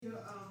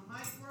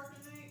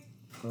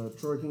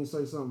Troy, can you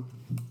say something?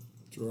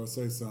 Troy,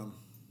 say something.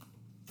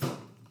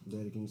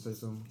 Daddy, can you say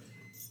something?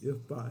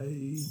 If I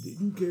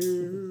didn't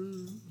care.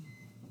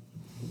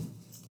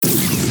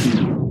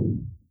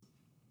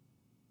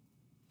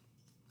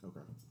 Okay.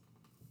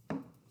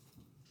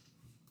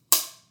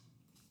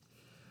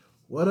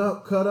 What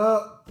up, cut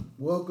up?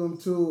 Welcome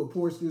to A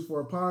Poor Excuse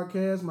for a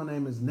Podcast. My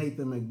name is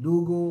Nathan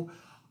McDougal,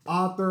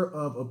 author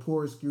of A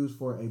Poor Excuse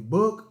for a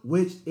Book,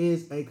 which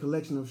is a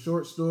collection of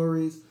short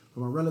stories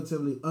from a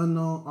relatively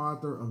unknown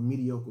author of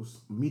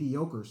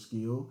mediocre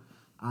skill.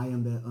 I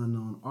am that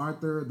unknown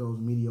author. Those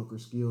mediocre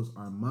skills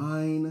are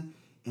mine.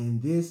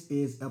 And this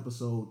is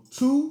episode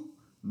 2,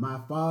 My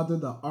Father,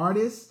 the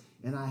Artist.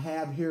 And I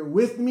have here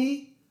with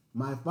me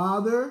my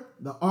father,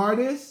 the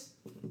artist,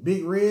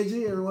 Big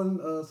Reggie. Everyone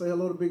say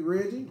hello to Big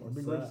Reggie. Or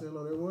Big Reggie, say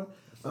hello to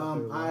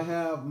everyone. I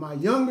have my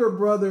younger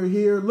brother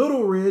here,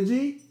 Little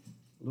Reggie.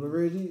 Little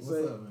Reggie,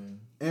 What's up, man?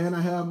 And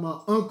I have my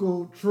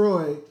uncle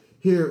Troy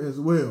here as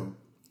well.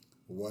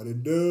 What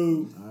it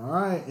do? All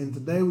right, and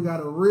today we got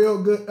a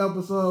real good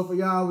episode for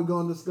y'all. We're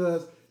going to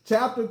discuss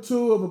Chapter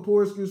 2 of A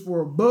Poor Excuse for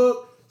a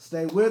Book.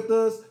 Stay with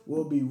us.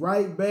 We'll be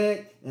right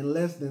back in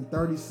less than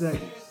 30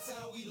 seconds.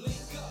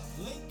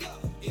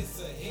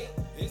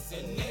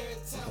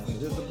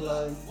 This will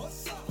play.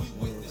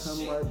 We'll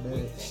come right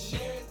back.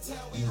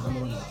 And I'm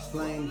going to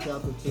explain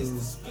Chapter 2, and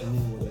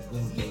then we'll just go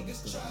into the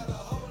discussion.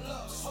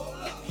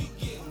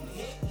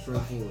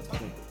 Straightforward.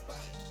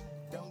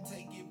 Don't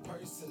take it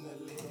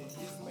personally.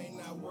 This may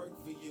not work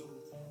for you.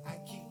 I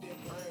keep that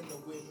burner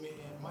with me.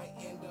 Might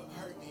end up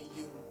hurting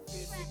you.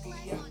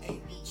 Physically, I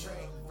ain't the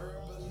track.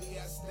 Verbally,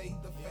 I state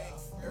the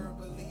facts.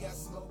 Herbally, I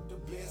smoke the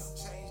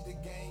best. Change the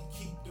game,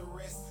 keep the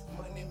rest.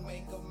 Money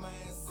make a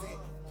mindset.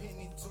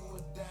 Penny to a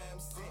dime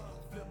set.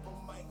 Flip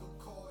a Michael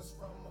Kors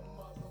from a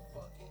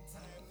motherfucking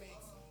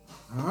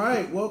Timex. All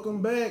right,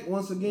 welcome back.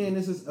 Once again,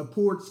 this is A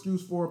Poor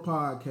Excuse for a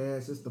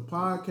Podcast. It's the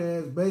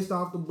podcast based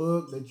off the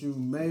book that you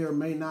may or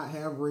may not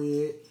have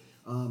read.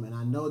 And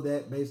I know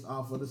that based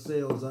off of the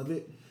sales of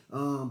it.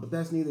 But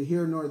that's neither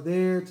here nor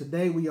there.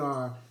 Today we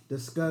are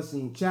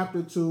discussing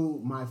Chapter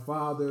 2, My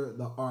Father,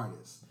 the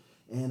Artist.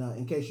 And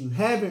in case you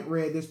haven't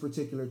read this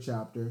particular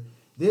chapter,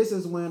 this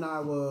is when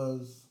I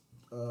was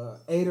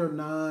 8 or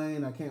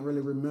 9. I can't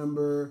really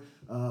remember.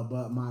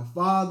 But my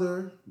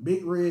father,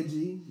 Big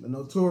Reggie, the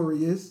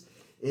Notorious,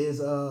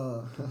 is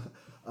a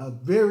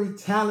very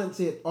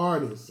talented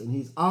artist. And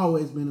he's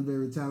always been a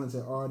very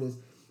talented artist.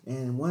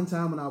 And one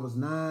time when I was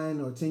 9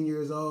 or 10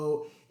 years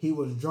old, he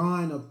was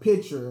drawing a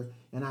picture,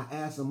 and I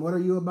asked him, "What are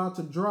you about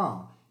to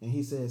draw?" And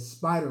he said,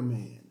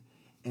 "Spider-Man."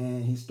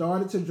 And he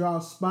started to draw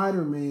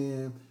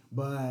Spider-Man,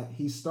 but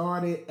he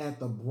started at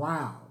the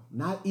brow,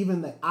 not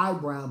even the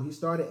eyebrow, but he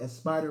started at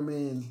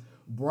Spider-Man's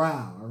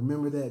brow. I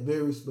remember that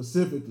very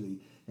specifically.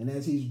 And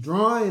as he's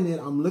drawing it,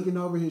 I'm looking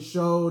over his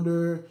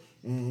shoulder,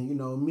 and,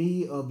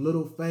 me of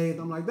little faith,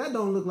 I'm like, that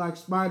don't look like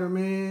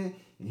Spider-Man.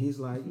 And he's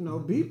like,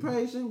 be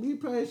patient,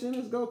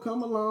 it's gonna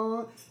come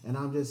along. And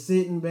I'm just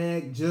sitting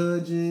back,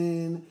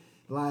 judging,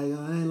 like,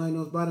 I ain't like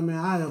no Spider-Man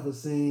I ever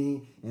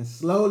seen. And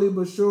slowly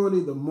but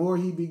surely, the more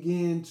he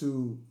began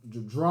to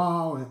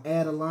draw and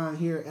add a line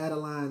here, add a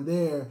line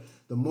there,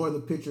 the more the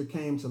picture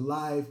came to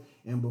life.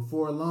 And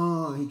before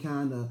long, he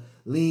kind of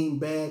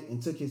leaned back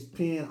and took his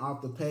pen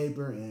off the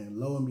paper, and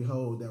lo and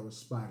behold, that was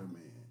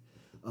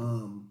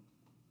Spider-Man.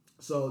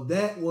 So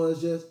that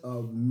was just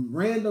a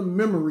random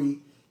memory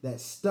that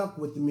stuck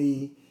with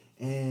me,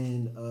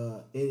 and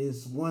it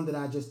is one that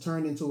I just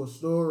turned into a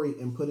story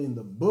and put in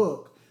the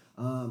book.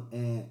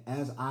 And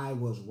as I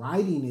was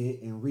writing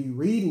it and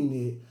rereading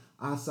it,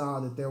 I saw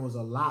that there was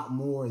a lot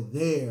more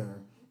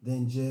there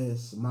than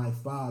just my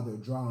father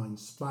drawing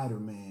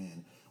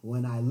Spider-Man.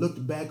 When I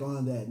looked back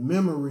on that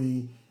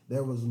memory,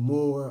 there was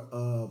more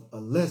of a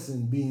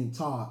lesson being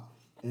taught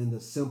in the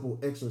simple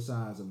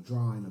exercise of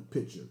drawing a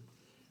picture.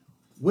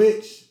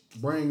 Which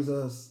brings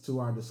us to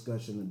our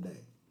discussion today.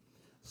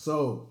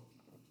 So,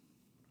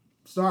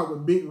 start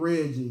with Big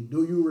Reggie.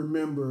 Do you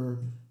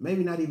remember,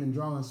 maybe not even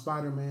drawing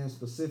Spider-Man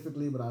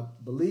specifically, but I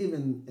believe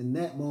in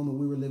that moment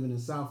we were living in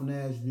South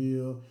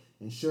Nashville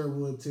in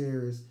Sherwood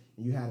Terrace,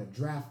 and you had a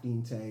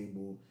drafting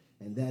table,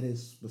 and that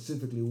is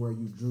specifically where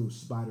you drew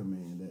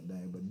Spider-Man that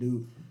day. But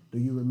do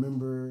you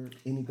remember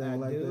anything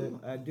that?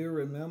 I do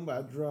remember.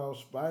 I draw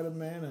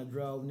Spider-Man. I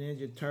draw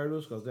Ninja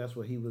Turtles because that's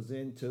what he was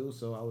into.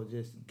 So I was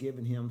just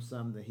giving him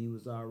something that he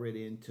was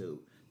already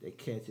into that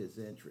catch his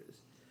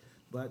interest.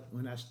 But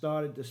when I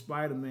started the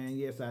Spider-Man,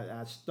 yes,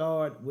 I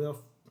started with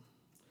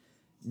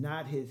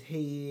not his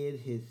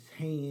head, his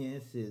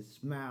hands, his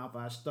mouth.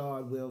 I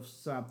started with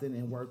something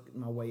and worked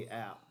my way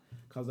out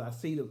because I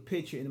see the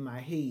picture in my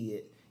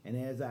head, and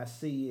as I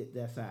see it,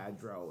 that's how I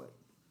draw it.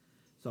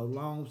 So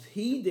long as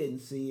he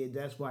didn't see it,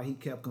 that's why he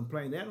kept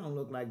complaining. That don't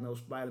look like no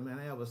Spider-Man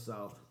I ever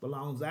saw. But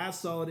long as I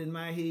saw it in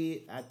my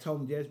head, I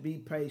told him just be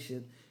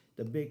patient.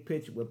 The big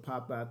picture would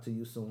pop out to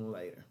you sooner or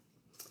later.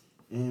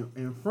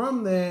 And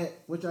from that,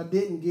 which I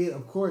didn't get,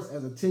 of course,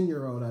 as a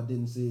 10-year-old, I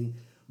didn't see,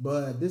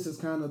 but this is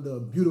kind of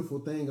the beautiful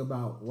thing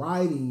about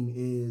writing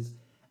is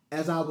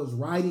as I was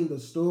writing the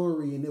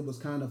story and it was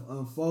kind of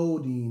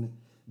unfolding,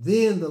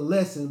 then the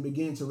lesson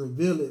began to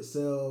reveal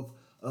itself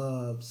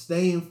of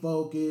staying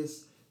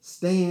focused,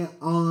 staying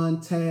on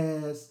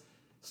task,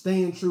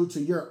 staying true to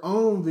your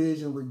own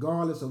vision,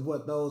 regardless of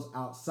what those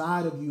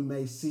outside of you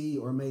may see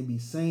or may be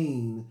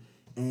saying.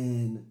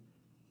 And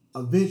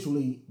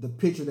eventually, the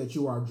picture that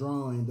you are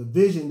drawing, the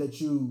vision that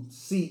you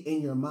see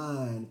in your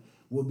mind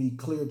will be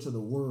clear to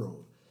the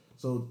world.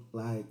 So,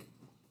 like,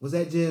 was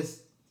that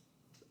just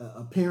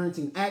a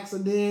parenting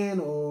accident,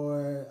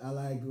 or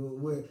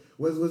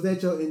was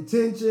that your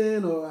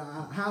intention, or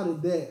how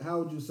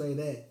would you say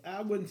that?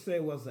 I wouldn't say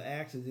it was an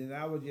accident.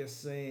 I was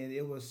just saying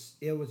it was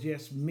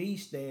just me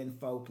staying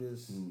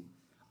focused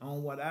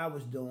on what I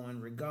was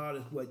doing,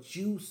 regardless of what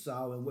you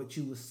saw and what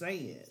you were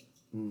saying.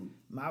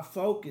 My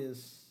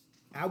focus,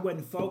 I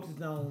wasn't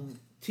focused on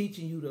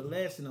teaching you the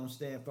lesson on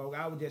staying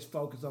focused. I was just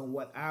focused on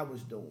what I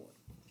was doing.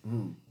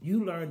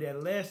 You learned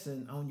that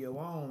lesson on your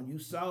own. You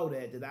saw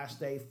that I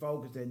stayed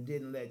focused and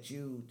didn't let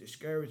you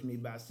discourage me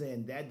by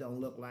saying that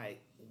don't look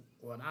like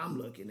what I'm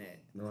looking at.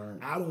 Right.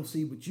 I don't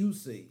see what you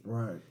see.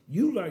 Right.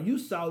 You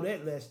saw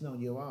that lesson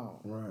on your own.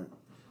 Right.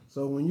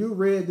 So when you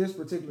read this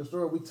particular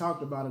story, we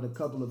talked about it a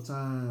couple of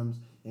times,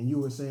 and you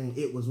were saying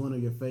it was one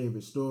of your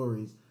favorite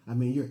stories. I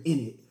mean, you're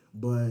in it,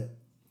 but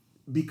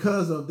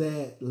because of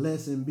that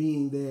lesson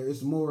being there,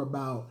 it's more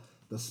about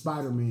the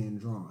Spider-Man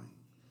drawing.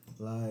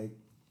 Like,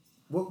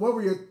 what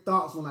were your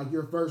thoughts when, like,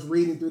 you're first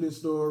reading through this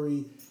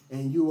story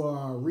and you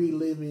are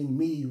reliving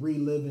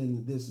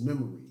this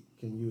memory?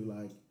 Can you,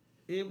 like...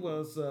 It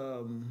was,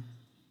 to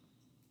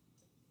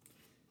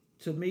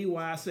me,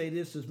 why I say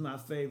this is my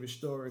favorite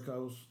story,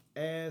 because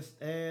I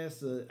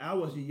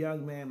was a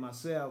young man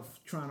myself,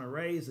 trying to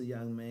raise a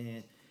young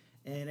man,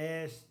 and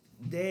as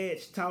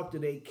dads talk to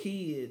their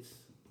kids,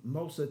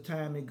 most of the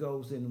time it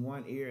goes in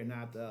one ear and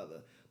not the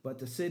other. But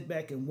to sit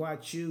back and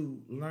watch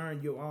you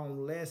learn your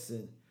own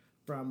lesson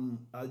from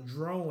a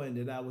drawing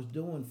that I was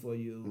doing for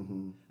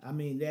you, I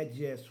mean, that's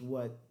just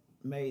what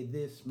made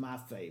this my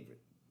favorite.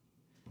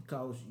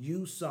 Because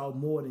you saw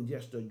more than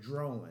just a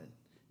drawing.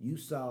 You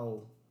saw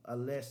a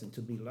lesson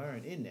to be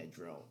learned in that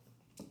drawing.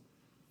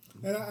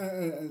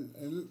 And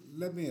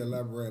let me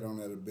elaborate on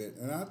that a bit.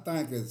 And I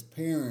think as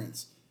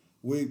parents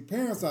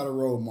are the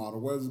role model,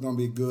 whether it's going to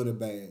be good or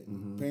bad.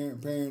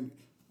 Parent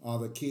are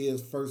the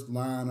kids' first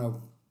line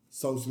of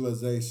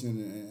socialization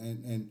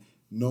and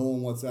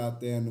knowing what's out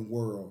there in the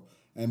world.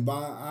 And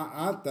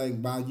I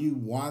think by you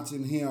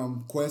watching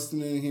him,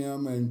 questioning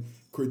him, and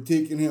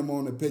critiquing him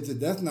on the picture,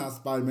 that's not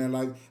Spider-Man.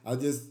 Like, I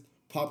just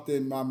popped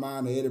in my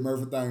mind the Eddie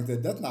Murphy thing and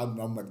said, that's not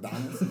no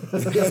McDonald's.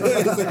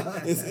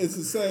 it's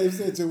the same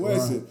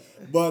situation.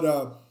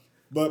 Right.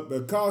 But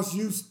because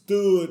you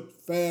stood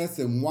fast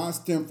and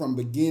watched him from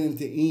beginning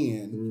to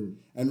end,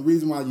 and the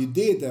reason why you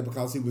did that,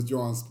 because he was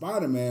drawing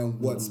Spider-Man,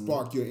 what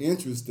sparked your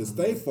interest to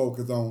stay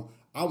focused on,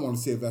 I want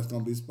to see if that's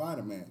going to be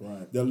Spider-Man.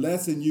 Right. The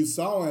lesson you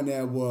saw in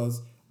that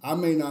was, I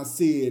may not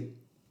see it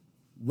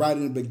right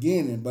in the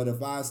beginning, but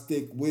if I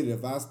stick with it,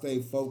 if I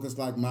stay focused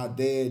like my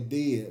dad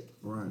did,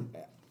 right,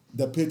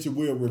 the picture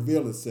will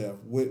reveal itself,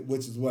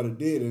 which is what it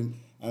did. And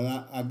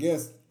I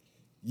guess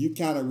you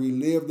kind of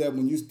relive that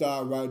when you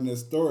start writing that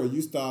story.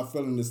 You start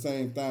feeling the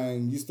same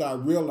thing. You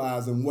start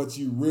realizing what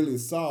you really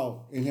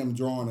saw in him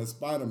drawing as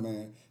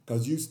Spider-Man,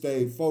 because you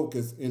stayed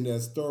focused in that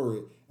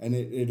story, and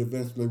it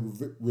eventually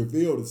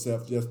revealed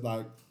itself, just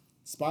like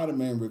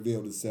Spider-Man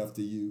revealed itself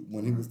to you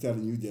when he was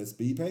telling you just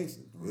be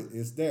patient. Right.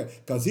 It's there.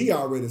 Because he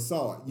already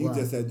saw it. You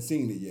just hadn't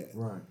seen it yet.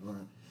 Right.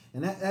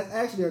 And that's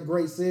actually a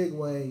great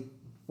segue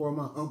for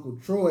my Uncle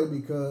Troy,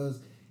 because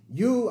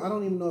I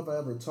don't even know if I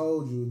ever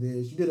told you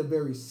this, you did a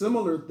very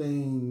similar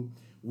thing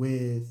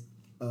with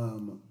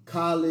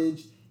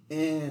college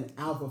and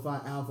Alpha Phi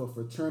Alpha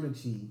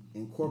Fraternity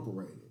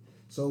Incorporated.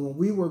 So when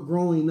we were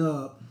growing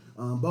up,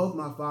 both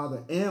my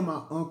father and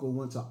my uncle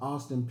went to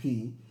Austin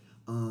P,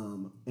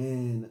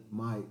 and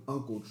my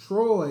Uncle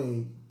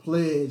Troy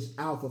pledged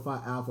Alpha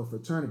Phi Alpha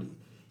Fraternity.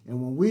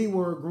 And when we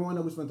were growing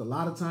up, we spent a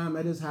lot of time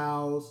at his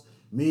house,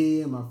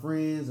 me and my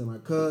friends and my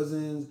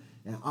cousins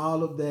and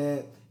all of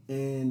that.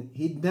 And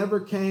he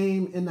never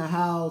came in the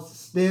house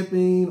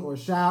stepping or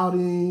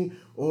shouting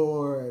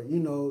or,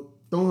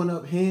 throwing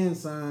up hand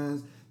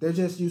signs. There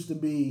just used to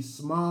be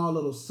small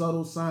little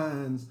subtle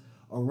signs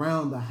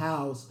around the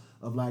house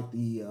of like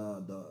the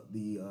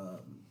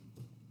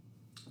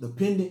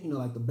pendant,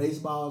 like the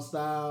baseball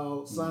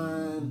style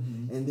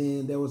sign. And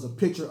then there was a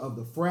picture of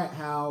the frat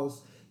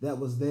house that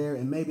was there,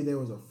 and maybe there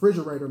was a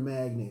refrigerator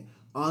magnet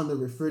on the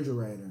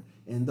refrigerator.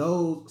 And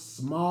those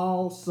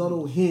small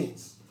subtle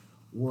hints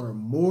were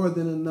more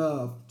than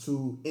enough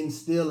to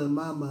instill in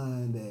my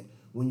mind that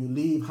when you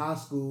leave high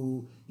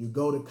school, you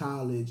go to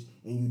college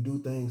and you do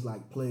things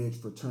like pledge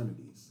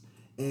fraternities.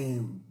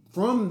 And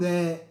from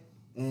that,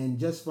 and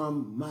just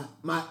from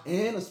my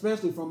and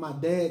especially from my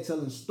dad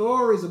telling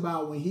stories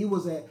about when he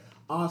was at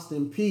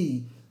Austin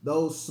P,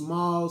 those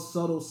small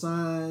subtle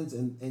signs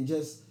and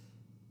just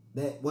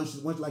that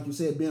once like you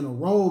said, being a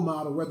role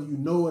model, whether you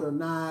know it or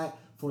not,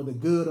 for the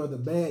good or the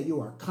bad,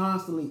 you are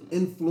constantly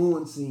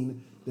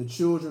influencing the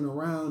children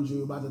around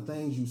you by the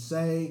things you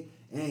say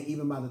and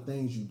even by the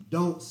things you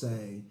don't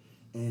say.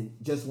 And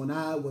just when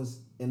I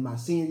was in my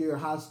senior year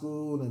of high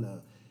school in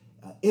a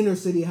inner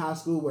city high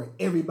school where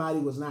everybody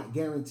was not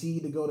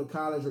guaranteed to go to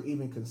college or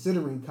even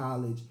considering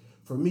college,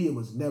 for me, it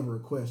was never a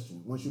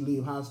question. Once you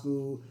leave high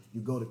school, you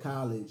go to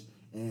college,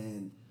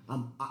 and I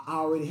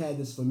already had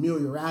this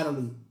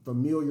familiarity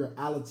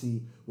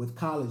with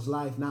college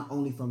life, not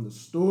only from the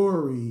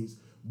stories,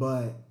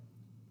 but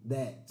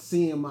that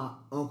seeing my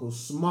uncle's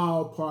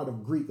small part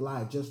of Greek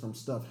life just from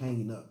stuff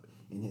hanging up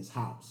in his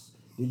house.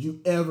 Did you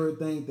ever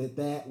think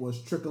that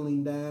was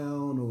trickling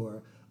down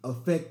or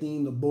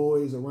affecting the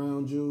boys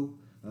around you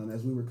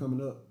as we were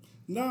coming up?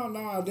 No,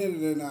 I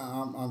didn't, and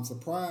I'm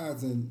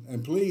surprised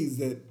and pleased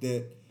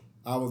that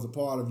I was a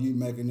part of you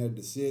making that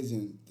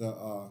decision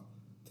to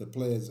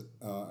pledge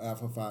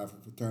Alpha Phi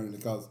fraternity,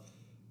 because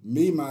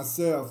me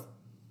myself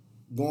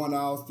going to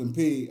Austin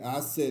P,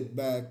 I sit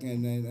back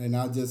and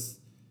I just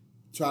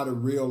try to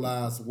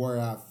realize where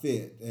I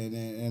fit,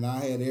 and I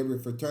had every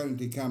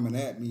fraternity coming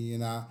at me,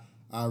 and I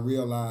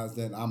realized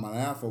that I'm an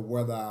Alpha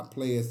whether I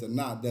pledged or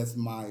not. That's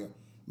my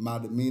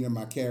demeanor,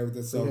 my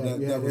character. So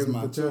that was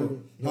my choice.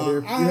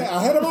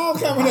 I had them all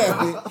coming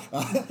at me.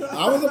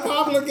 I was a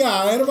popular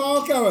guy. I had them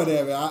all coming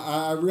at me.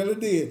 I really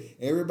did.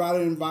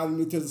 Everybody invited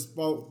me to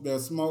the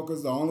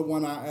smokers. The only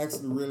one I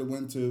actually really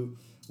went to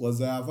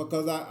was Alpha,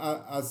 because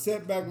I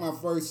sat back my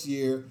first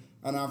year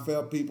and I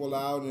felt people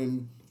out,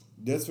 and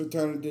this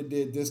fraternity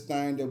did this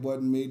thing that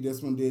wasn't me.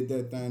 This one did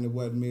that thing that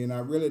wasn't me. And I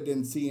really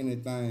didn't see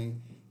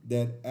anything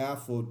that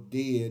Alpha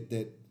did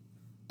that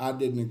I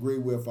didn't agree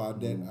with or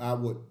that I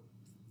would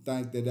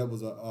think that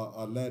was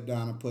a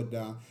letdown and put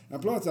down.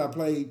 And plus, I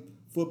played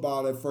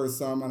football that first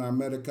summer, and I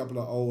met a couple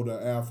of older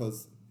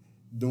Alphas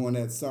during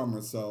that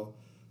summer, so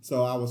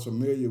I was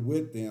familiar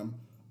with them.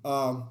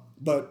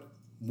 But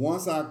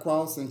once I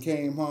crossed and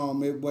came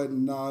home, it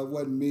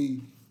wasn't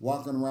me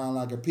walking around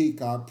like a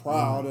peacock,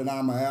 proud that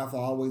I'm an Alpha,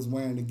 always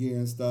wearing the gear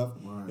and stuff.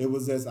 Right. It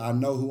was just I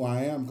know who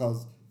I am,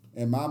 because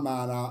in my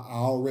mind, I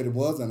already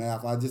was an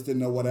Alpha. I just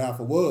didn't know what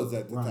Alpha was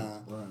at the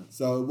time. Right.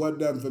 So it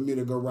wasn't nothing for me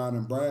to go around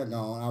and brag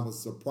on. I was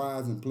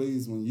surprised and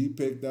pleased when you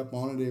picked up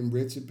on it and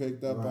Richard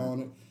picked up on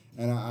it.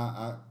 And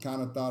I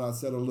kind of thought I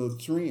set a little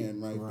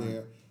trend right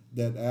there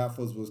that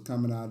Alphas was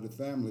coming out of the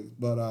family.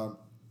 But I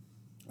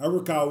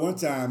recall one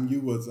time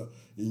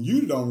and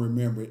you don't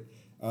remember it,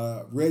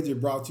 Reggie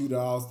brought you to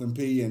Austin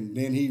P, and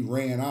then he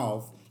ran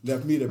off.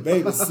 Left me to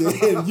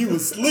babysit, and you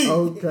was asleep.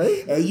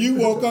 Okay. And you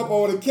woke up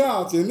on the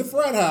couch in the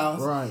front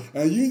house. Right.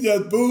 And you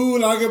just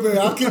booed like a baby.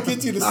 I couldn't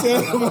get you to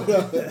sit on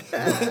that.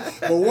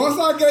 But once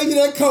I gave you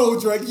that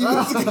cold drink, you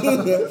was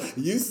good.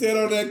 You sat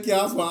on that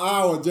couch for an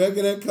hour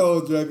drinking that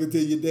cold drink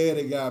until your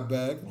daddy got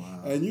back.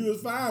 Wow. And you was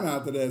fine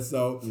after that.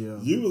 So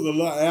you was a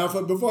lot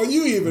Alpha before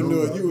you even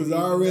knew it. You was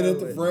already at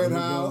the front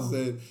house,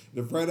 and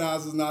the front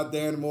house is not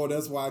there anymore.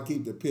 That's why I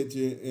keep the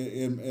picture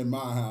in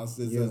my house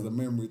as a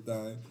memory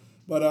thing.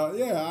 But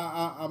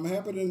I'm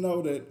happy to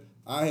know that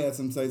I had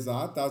some say so.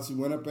 I thought you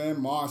went up there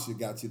and Marsha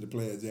got you to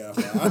pledge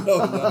Alpha. I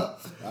don't know.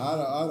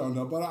 I don't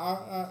know, but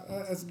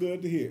that's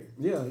good to hear.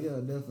 Yeah,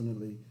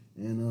 definitely.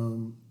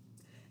 And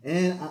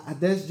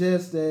that's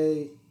just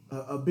a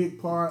big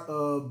part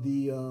of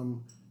the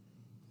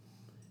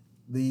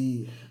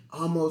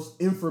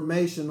almost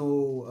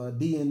informational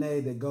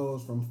DNA that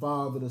goes from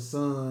father to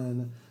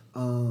son.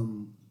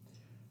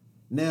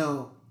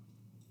 Now,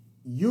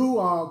 you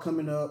all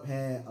coming up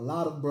had a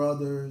lot of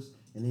brothers,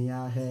 and then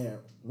y'all had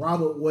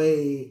Robert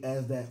Wade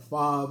as that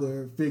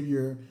father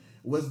figure.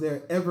 Was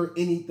there ever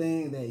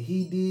anything that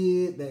he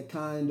did that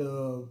kind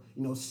of,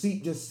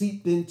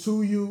 seeped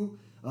into you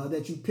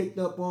that you picked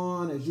up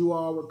on as you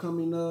all were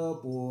coming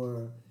up,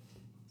 or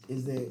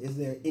is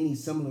there any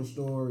similar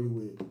story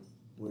with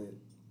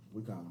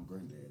we call him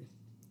Granddaddy,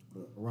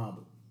 but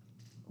Robert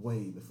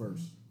Wade the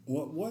first?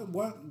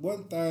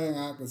 One thing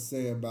I could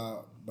say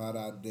about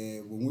our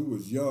dad, when we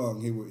was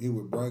young, he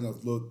would bring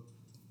us little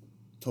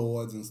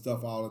toys and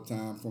stuff all the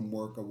time from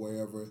work or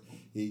wherever.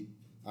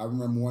 I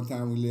remember one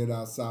time we lived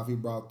out south, he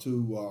brought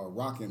 2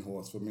 rocking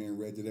horses for me and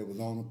Reggie that was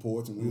on the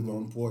porch, and we was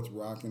on the porch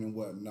rocking and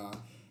whatnot.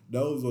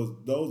 Those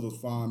was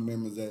fond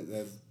memories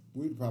as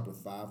we were probably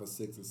 5 or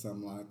 6 or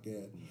something like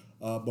that.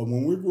 But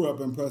when we grew up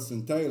in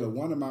Preston Taylor,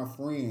 one of my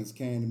friends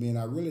came to me, and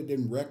I really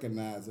didn't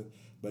recognize it,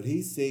 but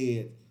he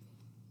said,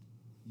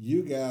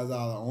 "You guys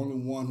are the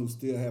only one who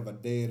still have a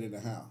dad in the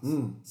house."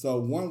 So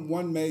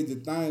one major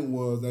thing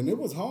was, and it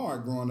was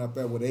hard growing up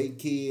there with 8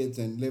 kids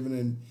and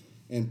living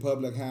in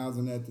public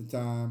housing at the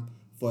time.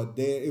 For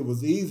dad, it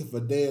was easy for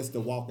dads to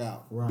walk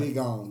out, be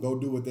gone, go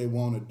do what they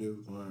want to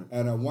do. Right.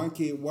 And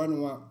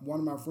one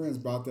of my friends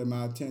brought that to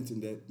my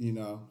attention that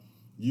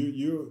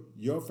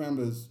your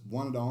family is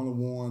one of the only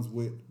ones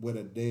with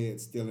a dad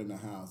still in the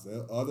house.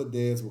 Other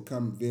dads will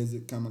come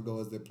visit, come and go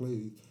as they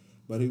please,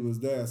 but he was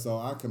there. So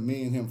I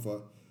commend him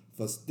for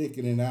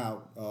sticking it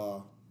out,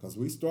 because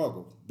we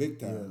struggled big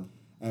time,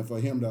 and for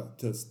him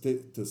to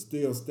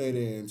still stay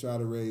there and try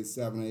to raise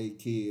 7 or 8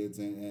 kids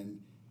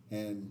and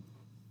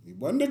he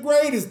wasn't the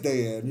greatest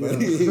dad,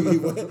 but he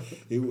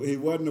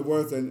wasn't the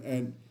worst.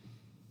 And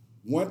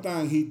one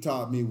thing he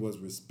taught me was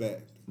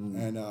respect.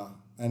 And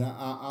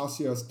I'll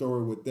share a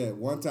story with that.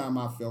 One time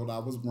I felt I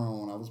was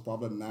grown. I was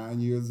probably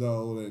 9 years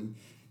old, and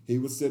he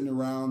was sitting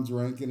around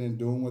drinking and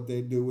doing what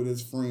they do with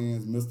his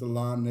friends, Mr.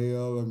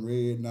 Lionel and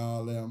Red and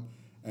all them.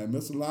 And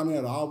Mr.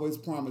 Lionel always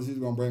promised he was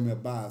going to bring me a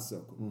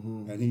bicycle,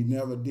 and he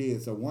never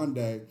did. So one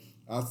day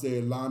I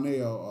said,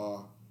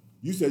 Lionel,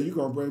 you said you're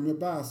going to bring me a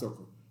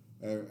bicycle.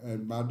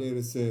 And my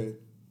daddy said,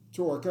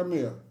 Troy, come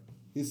here.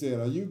 He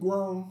said, are you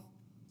grown?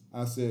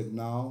 I said,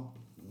 no.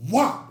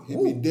 Whop! Hit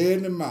me dead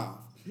in the mouth.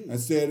 And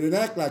said, it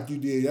act like you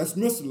did. That's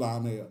Mr.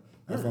 Lionel.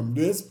 And from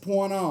this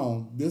point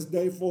on, this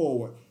day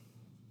forward,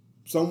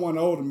 someone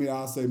older than me,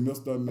 I'll say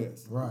Mr. or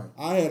Miss. Right.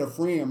 I had a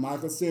friend,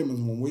 Michael Simmons,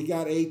 when we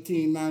got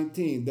 18,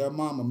 19, their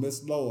mama,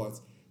 Miss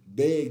Lawrence,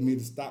 begged me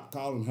to stop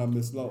calling her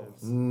Miss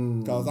Lawrence.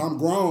 Because I'm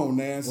grown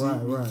now.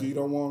 She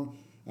don't want...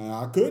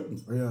 I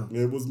couldn't. Yeah.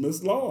 It was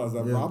Miss Lawrence.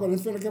 Robert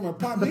didn't finna come and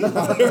pop me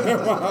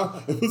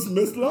out. It was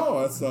Miss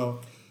Lawrence.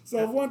 So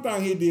one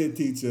thing he did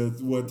teach us,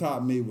 what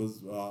taught me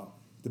was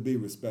to be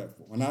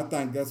respectful. And I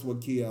think that's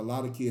what a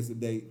lot of kids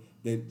today,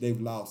 they've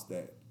lost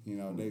that. You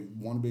know, they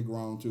want to be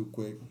grown too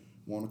quick,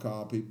 want to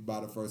call people by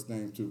the first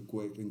name too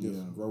quick, and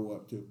just grow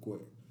up too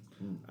quick.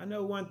 I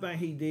know one thing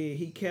he did.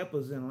 He kept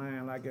us in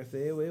line. Like I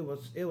said,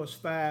 it was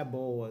 5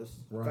 boys,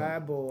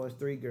 5 boys,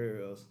 3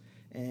 girls,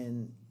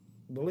 and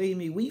believe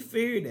me, we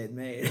feared that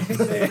man.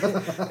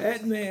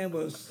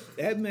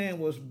 that man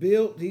was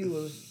built. He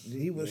was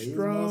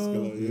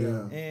strong,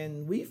 muscular,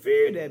 and we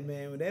feared that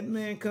man. When that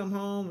man come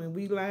home and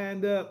we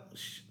lined up,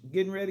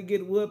 getting ready to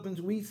get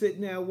whoopings, we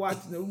sitting there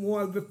watching the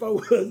one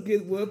before us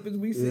get whoopings.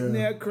 We sitting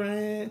there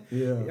crying.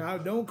 Yeah. Y'all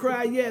don't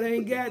cry yet. I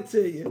ain't got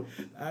to you.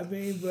 I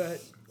mean,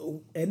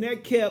 and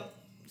that kept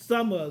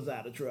some of us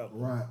out of trouble.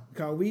 Right.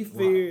 Because we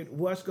feared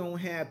what's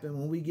going to happen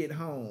when we get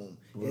home.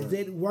 Right. Is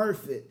it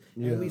worth it?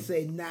 And we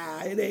say,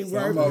 nah, it ain't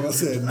worth it. Some of us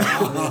said,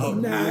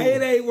 nah,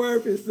 it ain't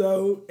worth it.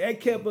 So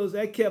that kept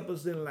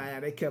us in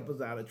line. That kept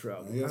us out of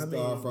trouble. And it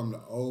started from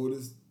the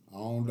oldest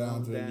on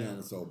down to the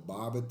youngest. So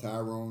Bobby,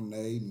 Tyrone,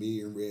 Nate,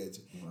 me, and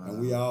Reggie. Wow. And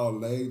we all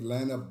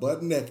laying up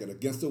butt naked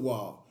against the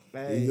wall.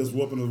 He just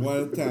whooping us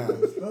one at a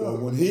time. But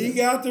when he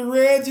got to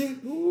Reggie,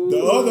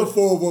 the other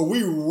 4 were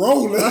we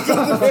rolling.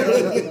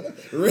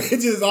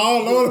 Reggie's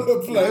all over the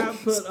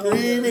place,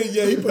 screaming.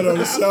 He put on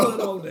the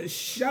show.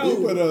 He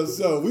put on the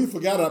show. We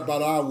forgot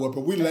about our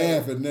whooping. We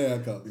laughing there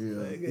because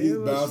he's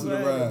bouncing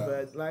around.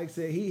 But like I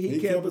said, he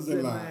kept us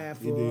in line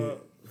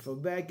for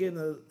back in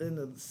the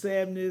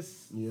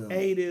 70s,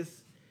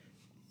 80s.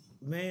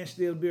 Man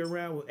still be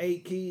around with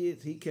 8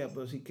 kids. He kept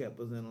us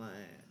in line.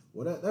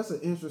 Well, that's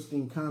an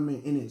interesting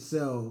comment in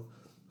itself.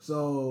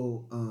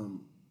 So,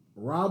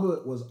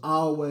 Robert was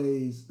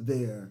always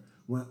there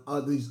when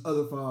these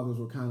other fathers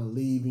were kind of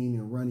leaving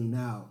and running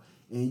out.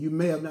 And you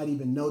may have not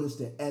even noticed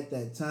it at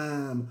that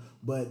time,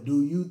 but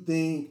do you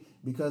think,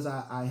 because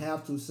I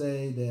have to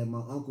say that my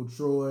Uncle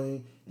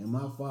Troy and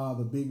my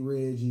father, Big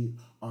Reggie,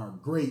 are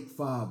great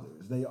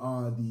fathers. They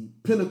are the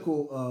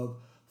pinnacle of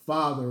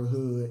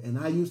fatherhood. And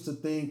I used to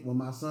think when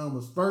my son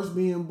was first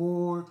being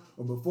born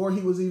or before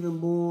he was even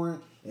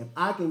born, if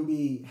I can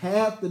be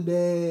half the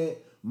dad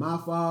my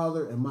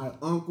father and my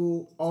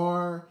uncle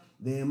are,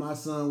 then my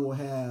son will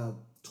have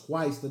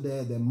twice the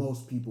dad that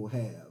most people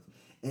have.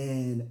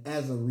 And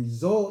as a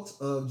result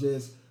of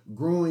just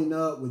growing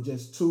up with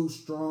just 2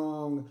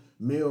 strong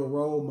male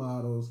role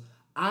models,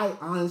 I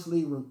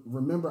honestly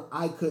remember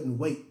I couldn't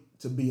wait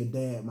to be a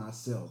dad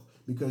myself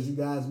because you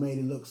guys made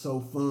it look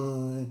so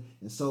fun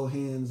and so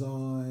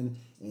hands-on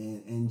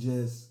and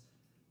just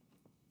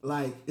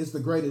like it's the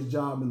greatest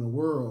job in the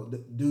world.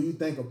 Do you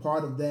think a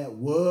part of that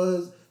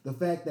was the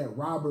fact that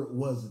Robert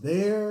was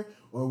there,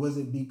 or was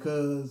it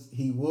because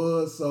he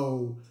was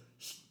so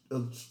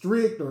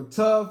strict or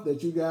tough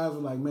that you guys were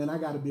like, man, I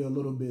got to be a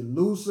little bit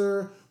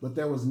looser, but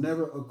there was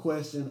never a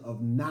question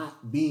of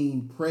not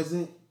being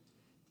present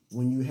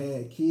when you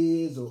had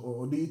kids?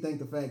 Or do you think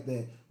the fact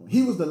that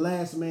he was the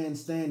last man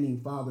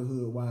standing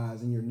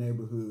fatherhood-wise in your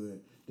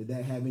neighborhood, did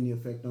that have any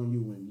effect on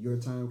you when your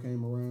time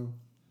came around?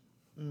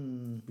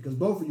 Because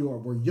both of you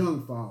were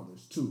young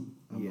fathers too.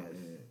 Yes.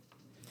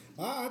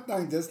 I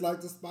think just like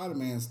the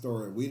Spider-Man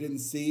story, we didn't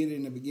see it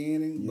in the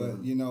beginning,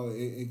 but you know,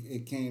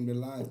 it came to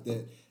life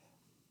that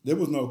there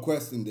was no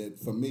question that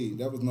for me,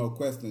 there was no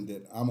question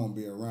that I'm gonna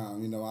be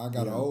around. You know, I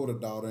got an older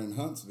daughter in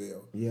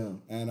Huntsville. Yeah.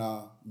 And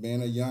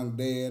being a young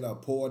dad, a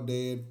poor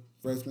dad,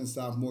 freshman,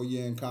 sophomore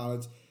year in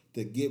college,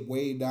 to get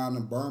way down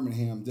in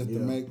Birmingham just to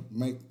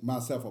make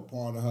myself a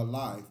part of her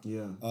life.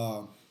 Yeah.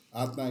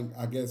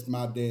 I guess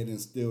my dad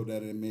instilled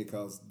that in me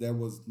because there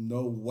was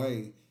no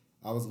way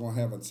I was going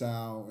to have a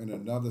child in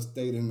another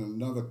state, in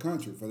another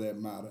country for that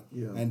matter.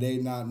 Yeah. And they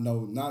not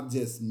know, not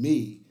just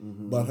me,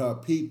 but her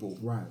people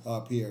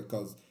up here.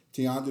 Because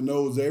Tiandra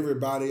knows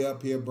everybody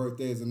up here,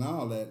 birthdays and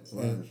all that.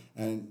 Right.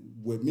 And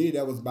with me,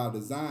 that was by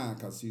design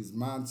because she's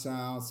my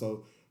child.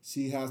 So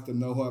she has to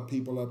know her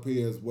people up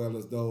here as well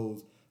as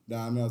those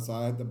down there, so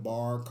I had to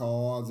borrow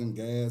cars and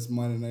gas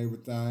money and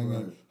everything. Right.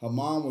 And her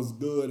mom was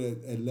good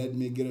at letting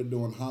me get her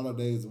during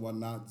holidays and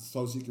whatnot,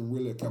 so she can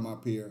really come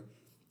up here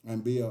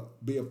and be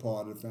a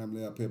part of the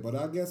family up here. But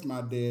I guess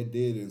my dad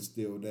did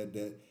instill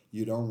that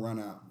you don't run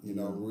out. You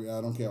know,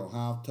 I don't care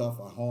how tough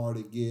or hard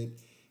it get,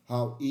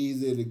 how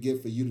easy it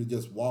get for you to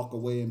just walk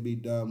away and be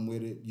done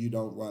with it. You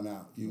don't run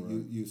out.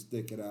 You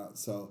stick it out.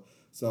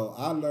 So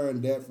I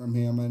learned that from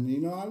him,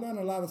 and I learned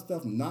a lot of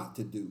stuff not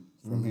to do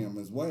from him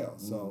as well.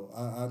 So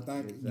I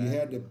think you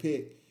had to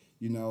pick,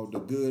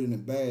 the good and the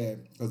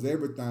bad, because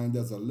everything,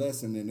 there's a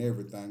lesson in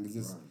everything. It's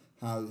just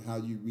how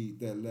you read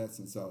that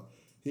lesson. So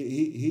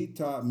he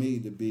taught me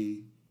to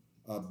be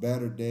a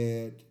better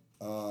dad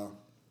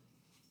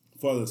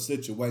for the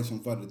situation,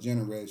 for the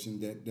generation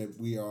that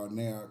we are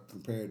now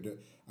compared to.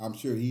 I'm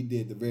sure he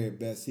did the very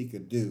best he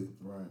could do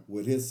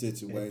with his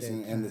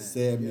situation and the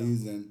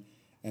 70s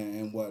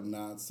and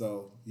whatnot.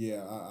 So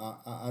yeah,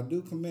 I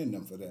do commend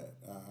him for that.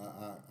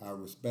 I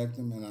respect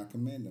him and I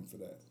commend him for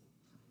that.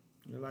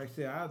 Like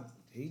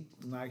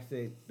I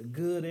said, the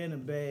good and the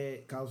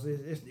bad, cause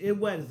it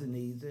wasn't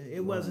easy.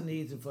 It wasn't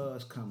easy for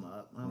us to come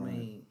up. I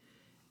mean,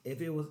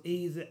 if it was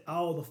easy,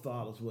 all the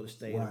fathers would have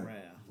stayed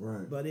around.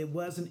 Right. But it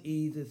wasn't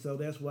easy, so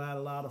that's why a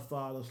lot of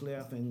fathers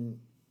left. And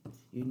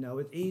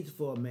it's easy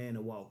for a man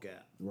to walk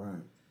out.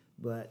 Right.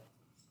 But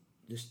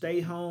to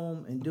stay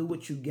home and do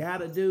what you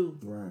gotta do,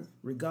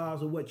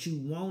 regardless of what you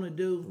want to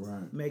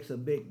do, makes a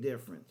big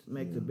difference.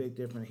 Makes a big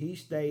difference. He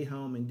stayed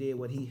home and did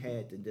what he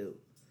had to do.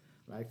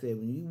 Like I said,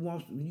 when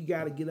you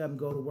got to get up and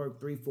go to work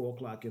 3, 4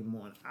 o'clock in the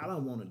morning. I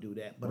don't want to do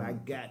that, but I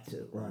got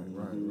to.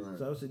 Right.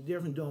 So it's a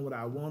difference doing what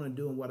I want to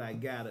do and what I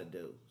got to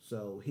do.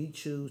 So he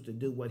chose to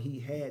do what he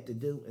had to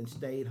do and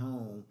stayed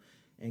home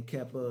and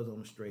kept us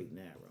on the straight and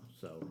narrow.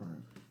 So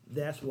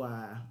that's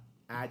why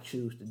I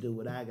choose to do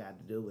what I got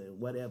to do, and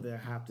whatever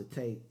I have to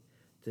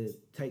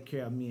take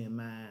care of me and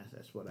mine,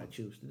 that's what I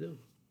choose to do.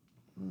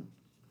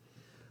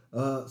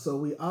 So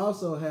we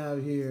also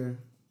have here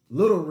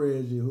little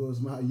Reggie, who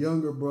is my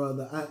younger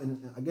brother.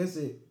 I guess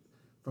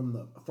from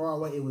the far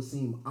away, it would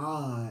seem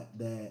odd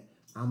that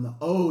I'm the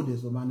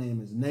oldest, but my name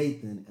is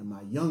Nathan, and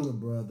my younger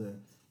brother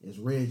is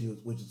Reggie,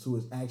 who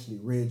is actually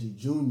Reggie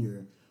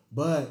Jr.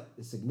 But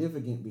it's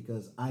significant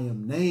because I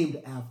am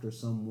named after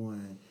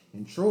someone,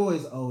 and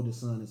Troy's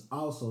oldest son is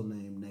also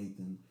named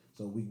Nathan.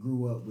 So we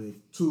grew up with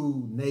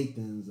two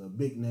Nathans, a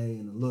Big Nay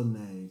and a Little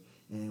Nay,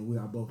 and we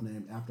are both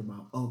named after my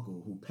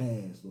uncle who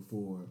passed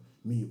before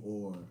me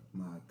or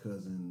my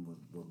cousin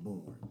were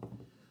born.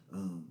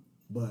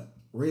 But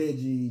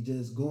Reggie,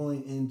 just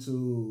going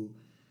into,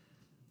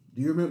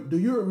 do you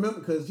remember?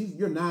 Because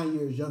you're 9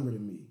 years younger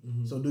than me.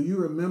 Mm-hmm. So do you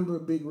remember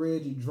Big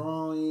Reggie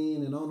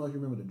drawing? And I don't know if you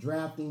remember the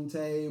drafting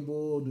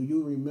table. Do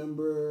you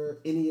remember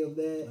any of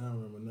that? I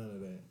don't remember none of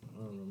that.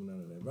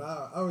 But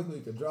I always knew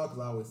he could draw because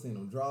I always seen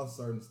him draw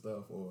certain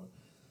stuff, or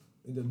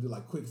he just do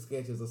like quick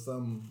sketches or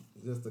something,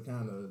 just to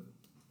kind of,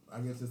 I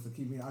guess, just to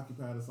keep me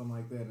occupied or something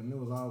like that. And it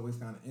was always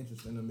kind of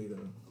interesting to me.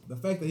 The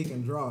fact that he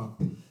can draw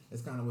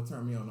is kind of what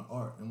turned me on to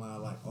art and why I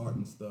like art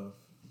and stuff.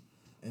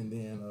 And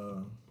then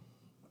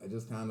I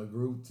just kind of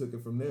took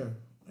it from there.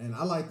 And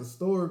I like the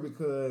story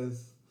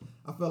because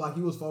I felt like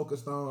he was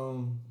focused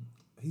on,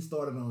 he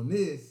started on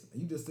this,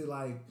 and you just see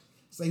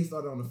say he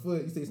started on the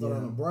foot, you see he started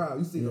on the brow.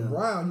 You see the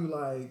brow, and you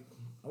like,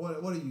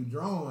 what are you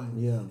drawing?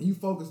 Yeah. And you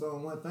focused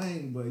on one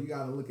thing, but you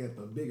got to look at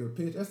the bigger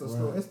picture. That's the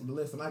story. That's the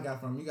lesson I got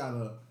from him.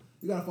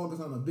 You gotta focus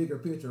on the bigger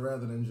picture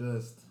rather than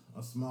just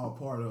a small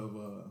part of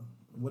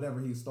whatever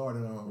he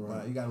started on.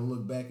 Right. You gotta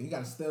look back. You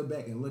gotta step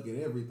back and look at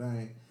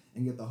everything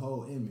and get the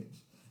whole image.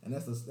 And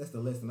that's the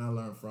lesson I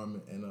learned from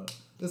it. And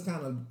this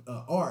kind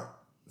of art.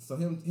 So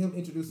him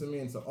introducing me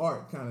into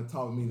art kind of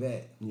taught me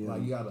that. Yeah.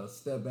 Like you gotta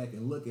step back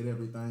and look at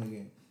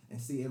everything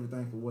and see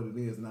everything for what it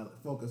is, and not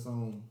focus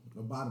on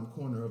the bottom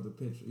corner of the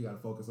picture. You gotta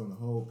focus on the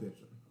whole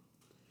picture.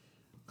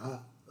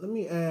 Let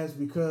me ask,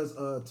 because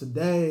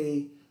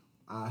today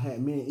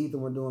me and Ethan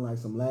were doing like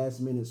some last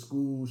minute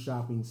school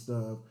shopping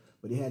stuff,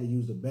 but he had to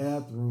use the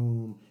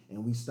bathroom,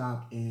 and we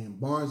stopped in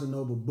Barnes &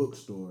 Noble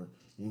bookstore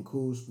in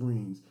Cool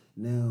Springs.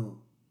 Now,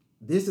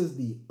 this is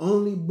the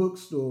only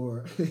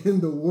bookstore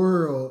in the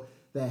world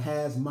that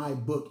has my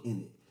book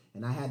in it,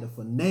 and I had to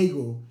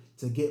finagle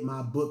to get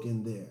my book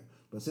in there.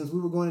 But since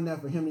we were going in there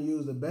for him to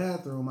use the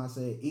bathroom, I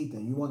said,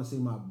 Ethan, you want to see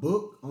my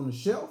book on the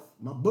shelf?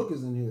 My book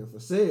is in here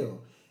for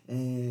sale.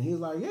 And he was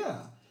like, yeah.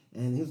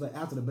 And he was like,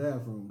 after the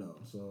bathroom,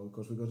 though. So, of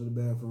course, we go to the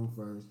bathroom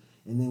first.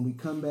 And then we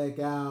come back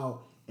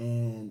out,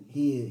 and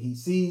he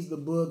sees the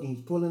book, and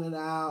he's pulling it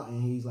out,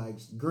 and he's, like,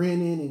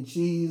 grinning and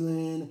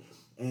cheesing.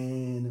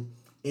 And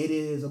it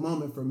is a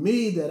moment for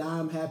me that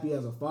I'm happy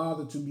as a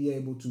father to be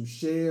able to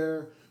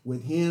share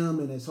with him.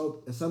 And it's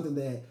something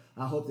that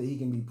I hope that he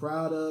can be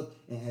proud of.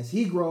 And as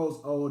he grows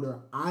older,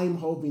 I'm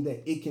hoping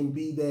that it can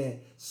be that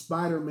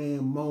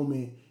Spider-Man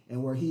moment,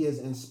 and where he is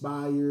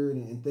inspired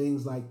and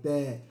things like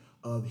that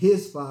of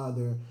his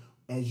father.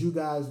 As you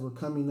guys were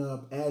coming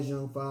up as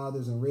young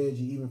fathers, and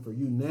Reggie, even for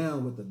you now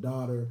with a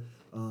daughter,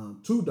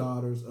 2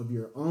 daughters of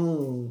your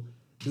own,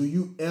 do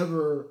you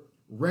ever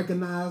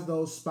recognize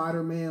those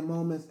Spider-Man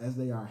moments as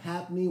they are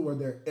happening? Were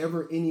there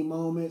ever any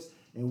moments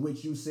in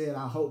which you said,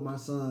 I hope my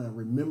son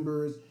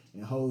remembers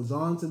and holds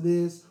on to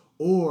this?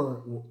 Or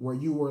where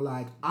you were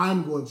like,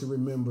 I'm going to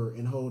remember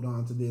and hold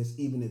on to this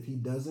even if he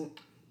doesn't?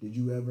 Did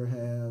you ever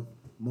have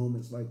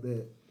moments like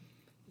that?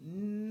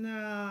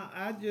 Nah,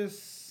 I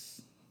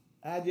just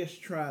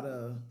try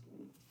to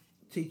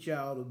teach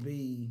y'all to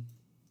be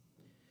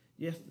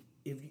just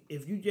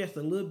if you just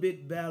a little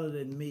bit better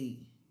than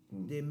me,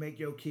 then make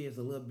your kids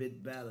a little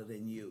bit better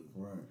than you.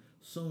 Right.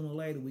 Sooner or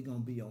later we gonna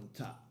be on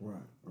top.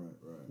 Right.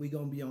 We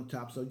gonna be on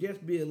top. So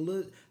just be a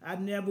little. I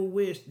never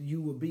wished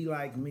you would be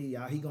like me.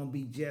 He gonna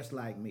be just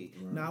like me.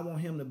 Right. Now I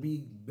want him to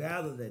be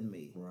better than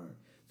me. Right.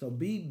 So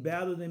be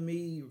better than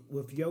me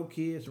with your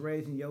kids,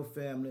 raising your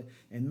family,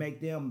 and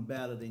make them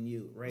better than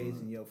you,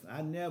 raising your family.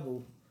 I never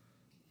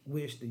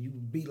wished that you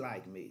would be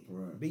like me.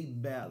 Right. Be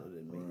better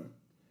than me. Right.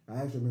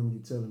 I actually remember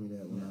you telling me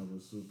that when I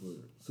was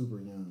super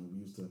young.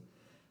 We used to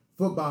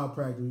football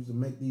practice. We used to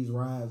make these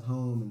rides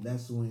home, and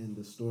that's when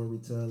the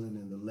storytelling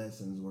and the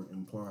lessons were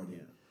imparted.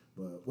 Yeah.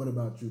 But what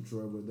about you,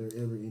 Troy? Were there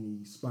ever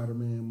any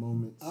Spider-Man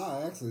moments?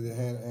 I actually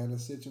had a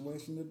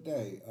situation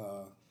today.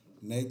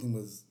 Nathan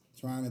was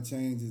trying to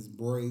change his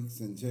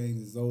brakes and change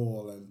his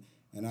oil,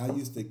 and I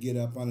used to get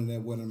up under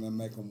that with him and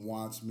make him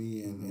watch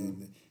me,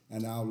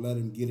 and I'll let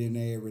him get in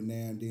there every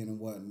now and then and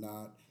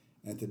whatnot.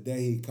 And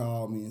today he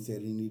called me and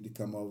said he needed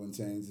to come over and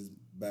change his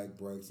back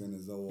brakes and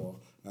his oil.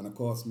 And of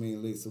course, me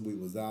and Lisa, we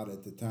was out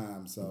at the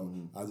time, so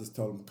I just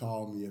told him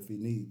call me if he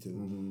need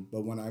to.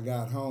 But when I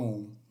got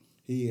home,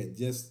 he had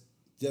just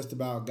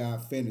about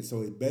got finished,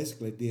 so he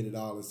basically did it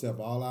all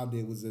himself. All I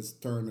did was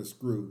just turn the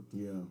screw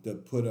to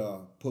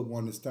put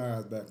one of his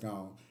tires back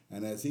on.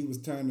 And as he was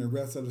turning the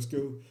rest of the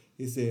screw,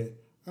 he said,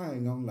 I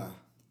ain't gonna lie,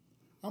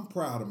 I'm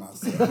proud of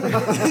myself.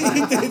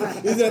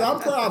 He said, I'm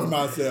proud of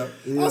myself.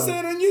 Yeah. I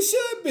said, and you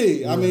should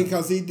be. Yeah. I mean,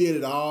 because he did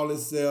it all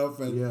himself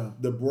and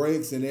the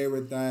brakes and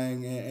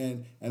everything.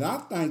 And I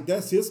think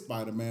that's his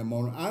Spider-Man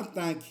moment. I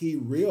think he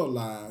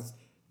realized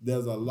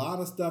there's a lot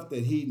of stuff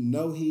that he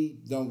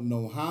don't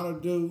know how to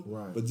do.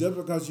 Right. But just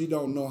because you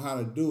don't know how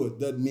to do it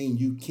doesn't mean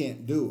you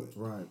can't do it.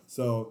 Right.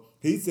 So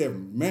he said,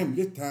 man,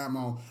 this time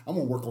I'm going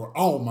to work on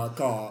all my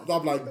cars.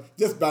 I'm like,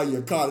 just buy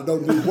your car. It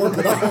don't need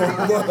working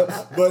on.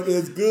 But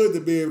it's good to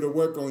be able to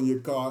work on your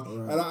car.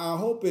 Right. And I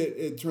hope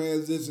it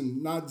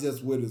transitions not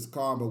just with his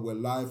car, but with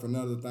life and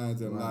other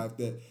things in life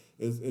that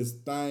it's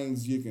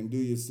things you can do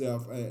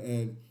yourself.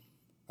 And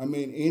I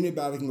mean,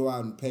 anybody can go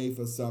out and pay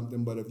for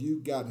something, but if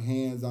you got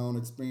hands-on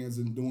experience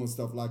in doing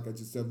stuff like that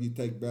yourself, you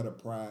take better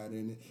pride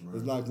in it. Right.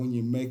 It's like when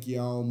you make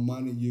your own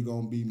money, you're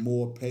going to be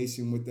more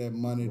patient with that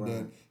money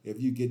than if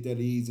you get that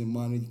easy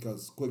money,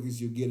 because quick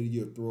as you get it,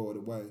 you'll throw it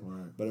away.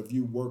 Right. But if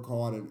you work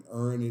hard and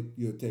earn it,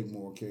 you'll take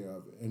more care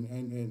of it.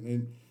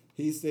 And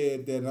he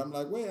said that, and I'm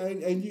like, well,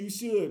 and you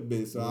should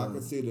be. So I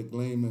could see the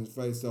gleam in his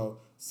face. So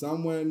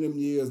somewhere in them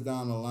years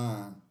down the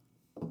line,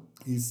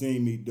 he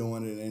seen me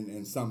doing it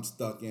and something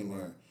stuck in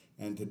there.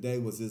 And today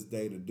was his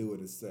day to do it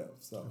himself.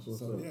 So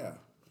yeah.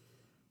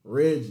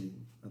 Reggie,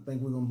 I think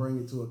we're going to bring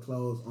it to a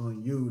close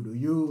on you. Do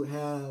you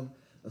have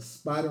a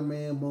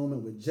Spider-Man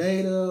moment with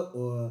Jada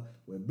or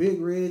with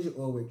Big Reggie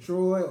or with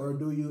Troy? Or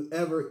do you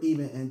ever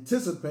even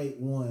anticipate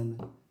one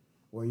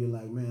where you're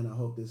like, man, I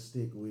hope this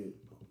stick with?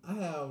 I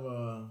have,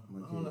 I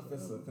don't know if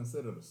it's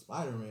considered a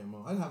Spider-Man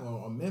moment. I have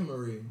a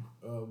memory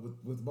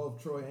with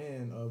both Troy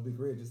and Big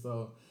Reggie.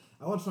 So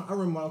I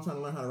remember when I was trying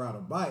to learn how to ride a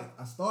bike.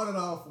 I started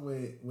off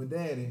with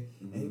Daddy,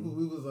 and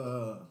we was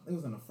it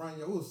was in the front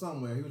yard. We was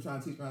somewhere. He was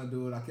trying to teach me how to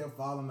do it. I kept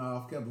falling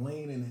off, kept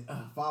leaning,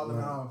 falling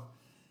off.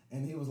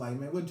 And he was like,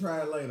 man, we'll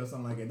try it later or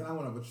something like that. Then I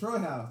went up to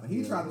Troy's house, and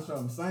he tried to show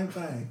me the same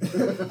thing.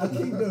 I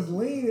keep just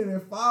leaning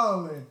and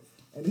falling.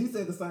 And he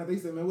said the same thing. He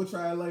said, man, we'll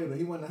try it later.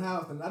 He went in the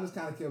house, and I just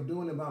kind of kept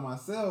doing it by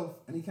myself.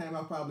 And he came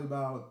out probably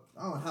about,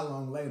 I don't know how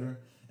long later.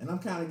 And I'm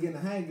kind of getting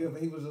the hang of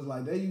it. And he was just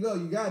like, there you go.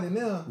 You got it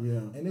now. Yeah.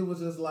 And it was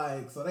just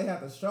like, so they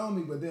had to show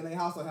me, but then they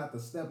also had to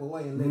step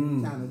away and let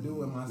me kind of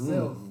do it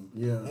myself.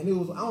 Yeah. And it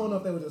was, I don't know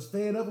if they were just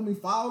fed up with me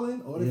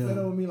falling or they fed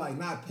up with me like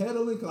not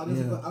pedaling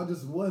because I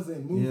just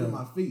wasn't moving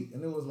my feet.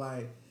 And it was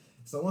like,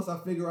 so once I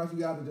figure out you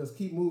got to just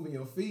keep moving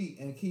your feet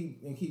and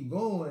keep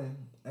going,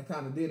 I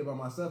kind of did it by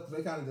myself because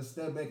they kind of just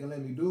stepped back and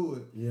let me do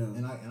it. Yeah.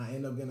 And I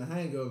ended up getting the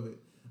hang of it.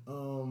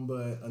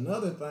 But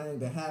another thing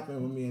that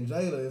happened with me and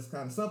Jada is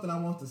kind of something I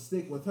want to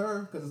stick with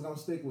her because it's gonna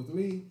stick with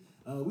me.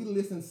 We don't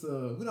listen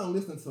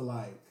to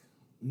like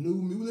we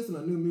listen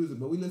to new music,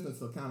 but we listen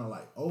to kind of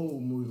like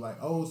old movies,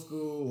 like old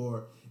school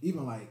or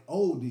even like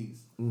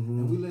oldies.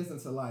 And we listen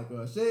to like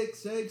Shake,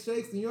 Shake,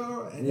 Shake,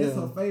 Senora, and it's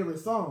her favorite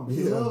song.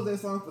 She loves that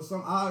song for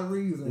some odd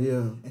reason.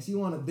 Yeah. And she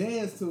want to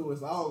dance to it.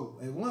 So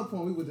at one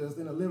point we were just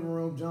in the living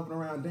room jumping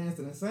around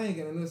dancing and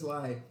singing, and it's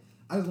like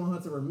I just want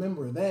her to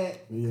remember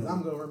that because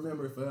I'm gonna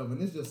remember it forever.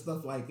 And it's just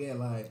stuff like that,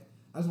 like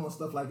I just want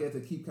stuff like that to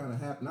keep kind of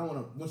happening. I want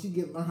to, when she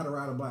learn how to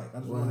ride a bike, I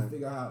just want to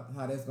figure out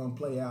how that's going to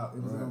play out,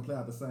 if it's going to play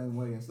out the same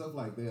way and stuff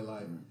like that.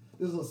 Like,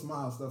 this little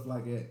small stuff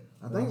like that.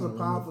 I think it's a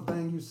powerful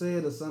thing you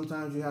said, is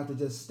sometimes you have to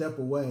just step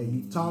away.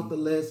 You taught the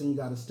lesson, you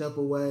got to step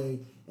away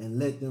and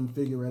let them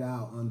figure it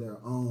out on their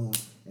own.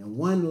 And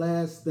one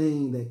last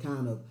thing that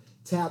kind of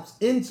taps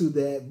into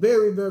that,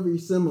 very, very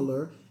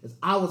similar, is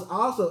I was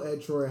also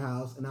at Troy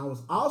House, and I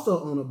was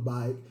also on a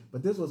bike,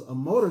 but this was a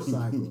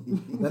motorcycle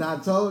that I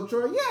told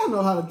Troy, I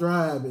know how to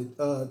drive it.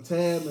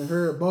 Tab and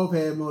her both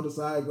had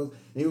motorcycles,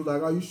 and he was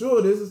like, are you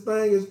sure this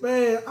thing is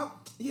fast?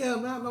 Yeah,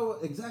 man, I know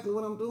exactly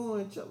what I'm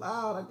doing. Chill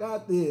out, I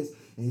got this.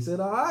 And he said,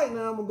 all right,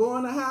 now I'm going to go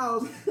in the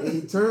house. And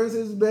he turns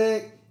his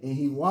back, and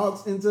he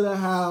walks into the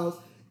house,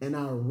 and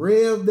I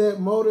revved that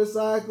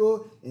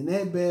motorcycle, and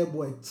that bad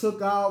boy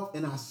took off,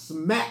 and I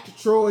smacked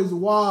Troy's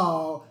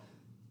wall,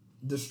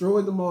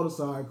 destroyed the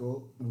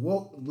motorcycle,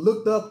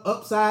 looked up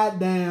upside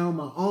down,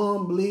 my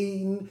arm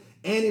bleeding,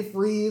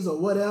 antifreeze or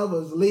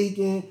whatever is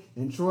leaking,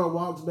 and Troy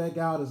walks back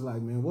out. It's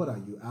like, man, what are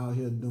you out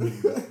here doing?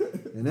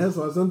 And that's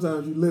why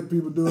sometimes you let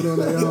people do it on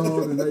their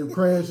own, and they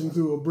crash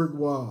into a brick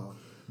wall.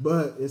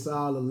 But it's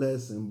all a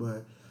lesson.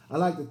 But I'd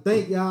like to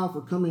thank y'all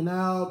for coming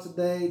out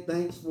today.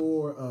 Thanks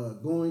for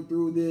going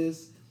through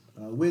this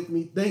with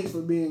me. Thanks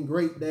for being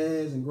great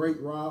dads and great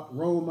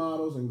role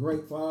models and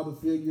great father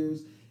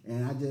figures.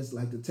 And I just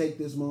like to take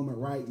this moment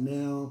right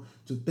now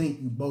to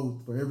thank you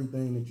both for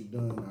everything that you've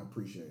done. I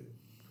appreciate it.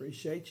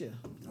 Appreciate you.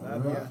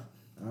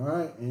 All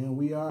right. And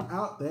we are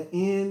out. That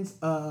ends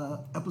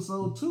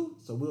episode 2.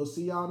 So we'll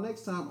see y'all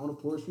next time on the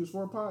Poor Excuse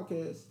for a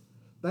Podcast.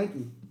 Thank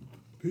you.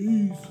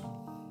 Peace.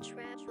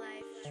 Trap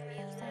life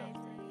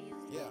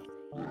music.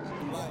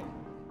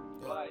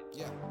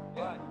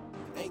 Yeah.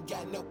 Ain't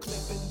got no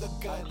clip in the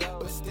gun,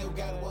 but still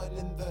got one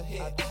in the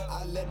head.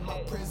 I let my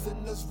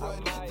prisoners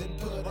run, then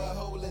put a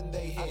hole in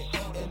their head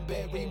and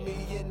bury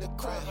me in the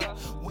crowd.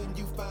 When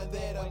you find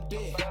that I'm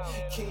dead,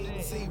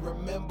 King Z,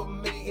 remember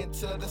me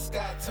until the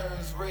sky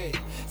turns red.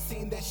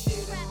 Seen that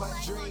shit in my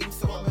dreams,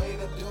 so I made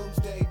a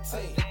doomsday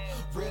tape.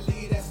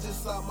 Really, that's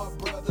just how my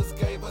brothers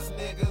gave us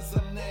niggas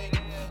a name.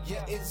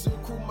 Yeah, it's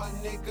Zuku, my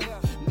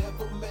nigga.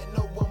 Never met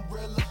no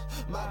umbrella.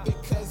 My big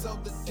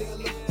cuzzo the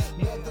dealer,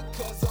 another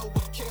cuzzo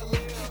a killer.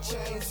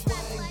 Chain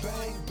swing,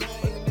 bang,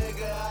 bang,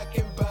 nigga, I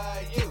can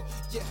buy you.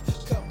 Yeah,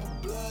 couple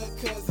blood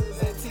cousins,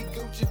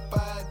 anti-Gucci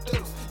 5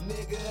 deuce.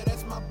 Nigga,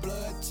 that's my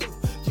blood too.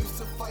 Used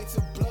to fight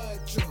to blood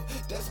drew.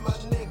 That's my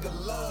nigga,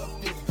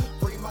 love you.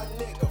 Free my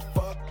nigga,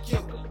 fuck you.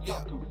 Yeah.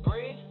 Talking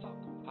bread,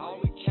 all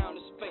we count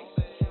is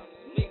spaces.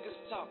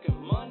 Niggas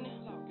talking money,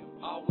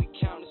 all we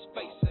count is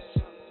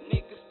spaces.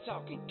 Niggas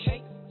talking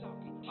cake,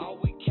 all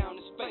we count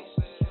is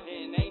spaces.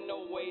 And ain't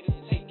no way to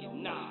take it,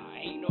 nah,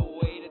 ain't no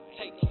way to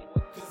take it.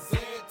 Cause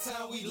every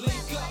time we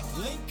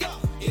link up,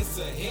 it's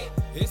a hit.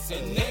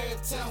 And every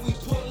time we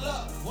pull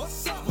up,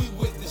 what's up? We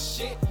with the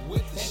shit.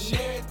 And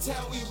every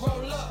time we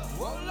roll up,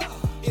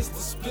 it's the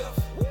spliff.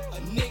 A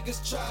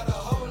niggas try to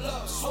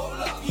hold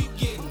up, you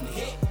getting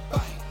hit.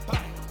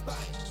 Bang.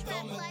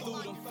 Thumbing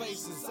through them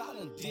faces, I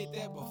done did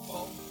that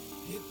before.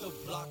 Hit the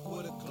block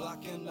with a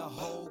Glock and the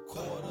whole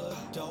quarter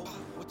of dope.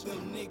 With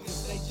them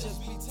niggas, they just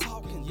be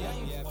talking, they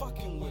ain't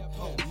fucking with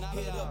Poe.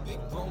 Hit a big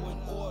bro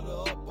and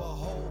order up a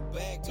whole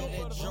bag of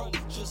that drone.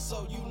 Just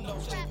so you know,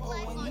 J-Ho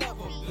ain't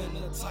never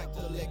been the type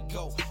to let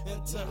go.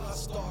 Until I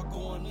start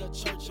going to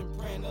church and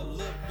praying a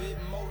little bit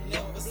more.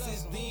 Never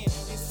since then, it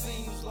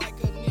seems like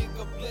a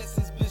nigga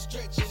blessings been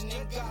stretching.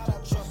 And God, I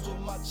trust with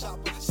my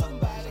chopper.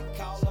 Somebody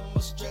call him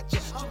a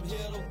stretcher. I'm here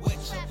to wet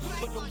you,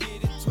 but don't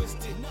get it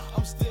twisted.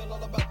 I'm still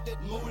all about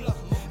that moolah.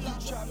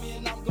 You try me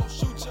and I'm gon'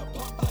 shoot ya.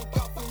 Pump blank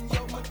off in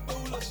your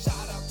medulla.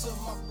 Shout out to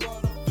my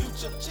brother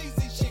Future.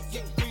 Cheesy shit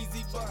get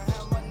greasy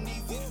behind my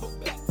knees.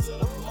 But back to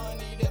the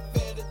money, that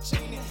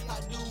fettuccine. I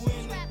do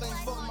anything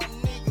for my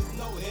niggas,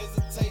 no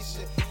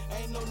hesitation.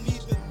 Ain't no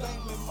need to thank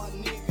me, my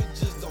nigga.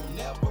 Just don't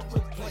never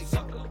replace me.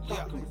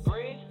 Talking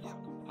bread,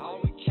 all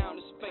we count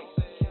is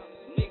spaces.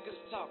 Niggas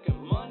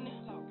talking money,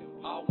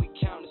 all we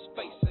count is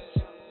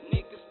spaces.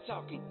 Niggas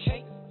talking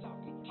cake,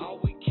 all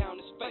we count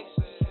is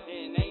spaces.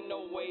 And ain't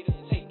no way to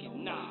take it,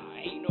 nah,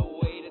 ain't no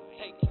way to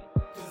take it.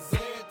 Cause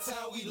every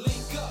time we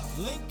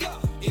link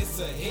up, it's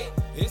a hit.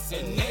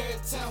 And every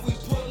time we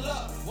pull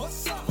up,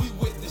 what's up? We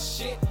with the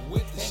shit.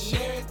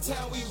 And every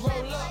time we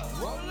roll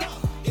up,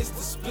 it's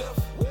the spliff.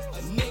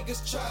 A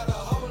niggas try to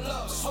hold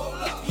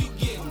up, you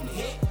getting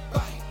hit.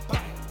 Bang.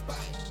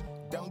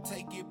 Don't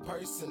take it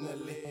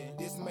personally,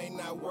 this may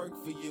not work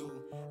for you.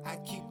 I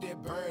keep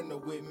that burner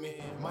with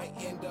me, might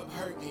end up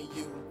hurting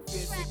you.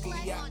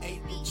 Physically, I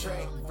ate the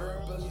track.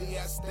 Verbally,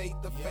 I state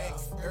the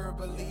facts.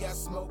 Herbally, I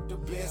smoke the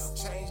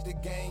best. Change the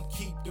game,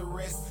 keep the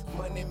rest.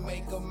 Money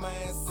make a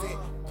mindset.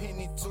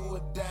 Penny to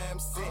a dime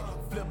set.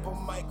 Flip a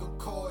Michael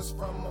Kors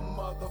from a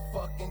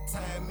motherfucking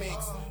time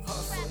mix.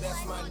 Hustle,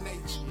 that's my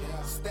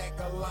nature. Stack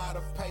a lot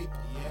of paper.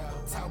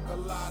 Talk a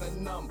lot of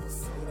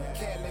numbers.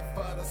 Cali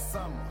for the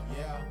summer.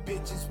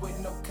 Bitches with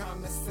no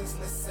common sense,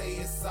 let's say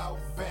it's off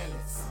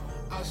balance.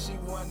 All she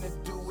wanna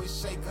do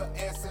is shake her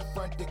ass in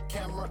front the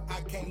camera.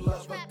 I can't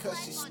love her cause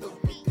she's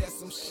stupid, that's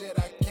some shit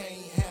I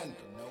can't handle.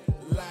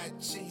 Lie,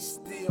 cheat,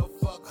 steal,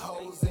 fuck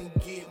hoes and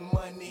get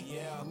money.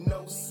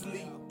 No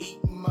sleep,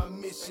 eating, my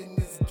mission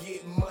is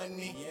get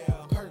money.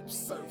 Perp,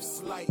 surf,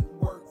 slight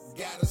work,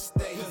 gotta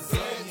stay. Cause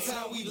every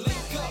time we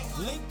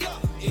link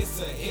up,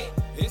 it's a hit.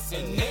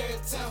 And every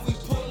time we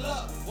pull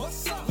up,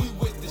 what's up? We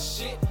with the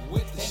shit.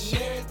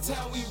 And every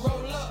time we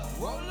roll up,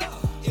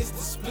 it's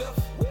the spliff.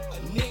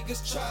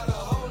 Niggas try to